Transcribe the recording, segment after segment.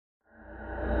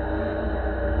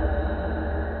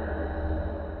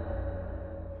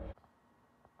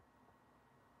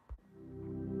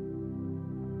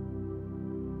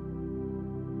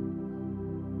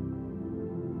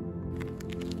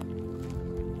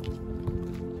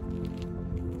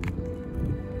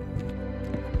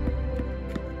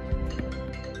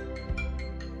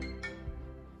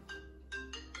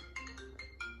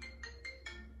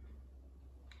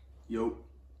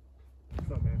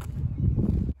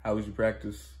How was your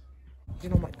practice? You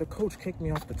know, the coach kicked me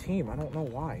off the team. I don't know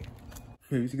why.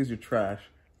 Maybe it's because you're trash.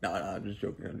 Nah, I'm just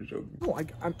joking. I'm just joking. No,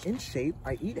 I'm in shape.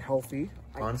 I eat healthy.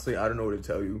 Honestly, I don't know what to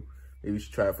tell you. Maybe you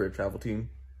should try it for a travel team.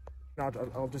 No,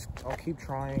 I'll keep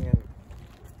trying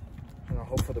and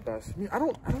hope for the best. I mean, I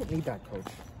don't need that coach.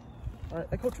 All right,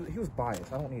 that coach, he was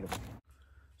biased. I don't need him.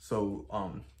 So,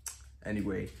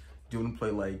 anyway, do you want to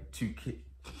play like 2K?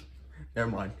 Never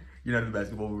mind. You're not in the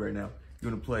basketball mood right now. You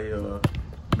want to play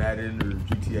Madden or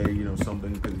GTA, you know,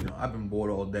 something, because, you know, I've been bored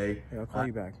all day. Yeah, I'll call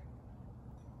you back.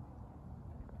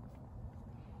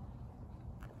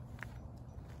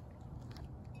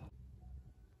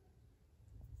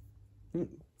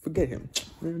 Forget him,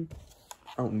 man.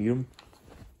 I don't need him.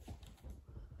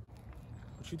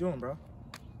 What you doing, bro?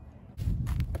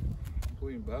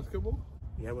 Playing basketball?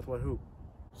 Yeah, with what hoop?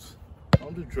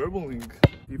 I'm just dribbling. Do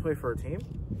you play for a team?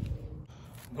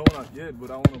 No, not yet,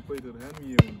 but I want to play to the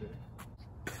NBA one day.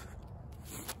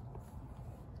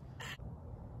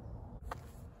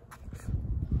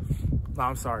 No,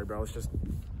 I'm sorry, bro. It's just,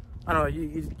 I don't know,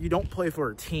 you don't play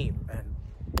for a team, and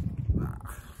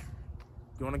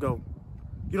you want to go,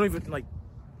 you don't even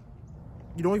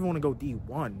want to go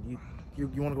D1. You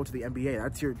want to go to the NBA.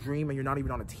 That's your dream, and you're not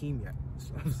even on a team yet.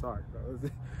 I'm sorry, bro.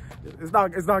 It's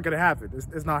not gonna happen.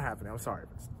 It's not happening. I'm sorry.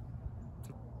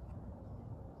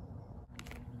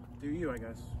 Do you, I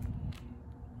guess.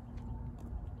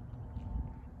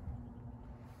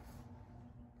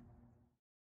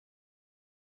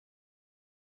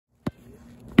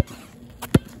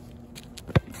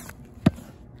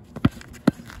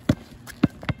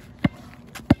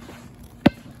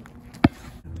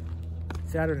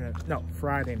 Saturday night. No,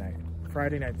 Friday night.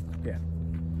 Friday night. Yeah.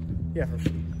 Yeah, for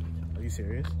sure. Are you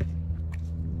serious?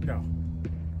 No.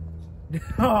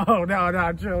 No.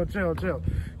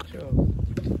 Chill.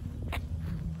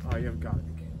 Oh, you have got it.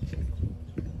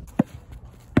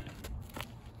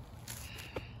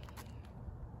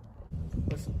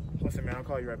 Listen, man. I'll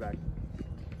call you right back.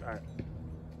 All right.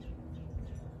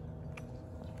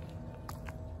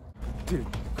 Dude,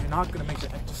 you're not gonna make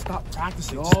it. Just stop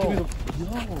practicing. Yo.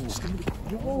 Just give me the.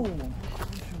 Yo.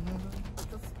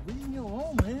 Just leave me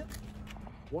alone, man.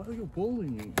 Why are you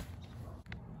bullying me?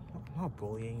 I'm not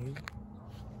bullying you.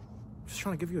 I'm just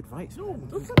trying to give you advice. No, Man.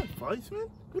 that's not advice, man.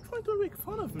 You're trying to make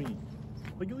fun of me.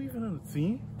 Are you even on a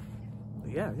team?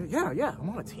 Yeah. I'm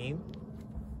on a team.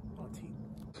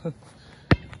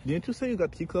 Didn't you say you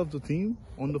got kicked off the team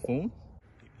on the phone?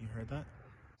 You heard that?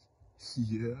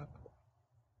 Yeah.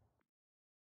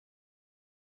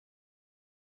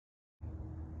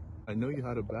 I know you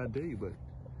had a bad day, but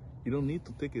you don't need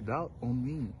to take it out on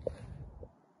me.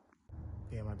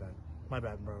 Yeah, my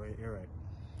bad, bro. You're right.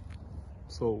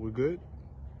 So we're good?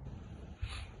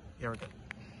 Yeah, we're good.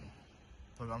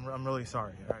 Look, I'm really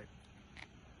sorry. All right,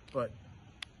 but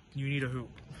you need a hoop.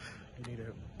 You need a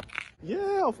hoop.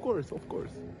 Yeah, of course.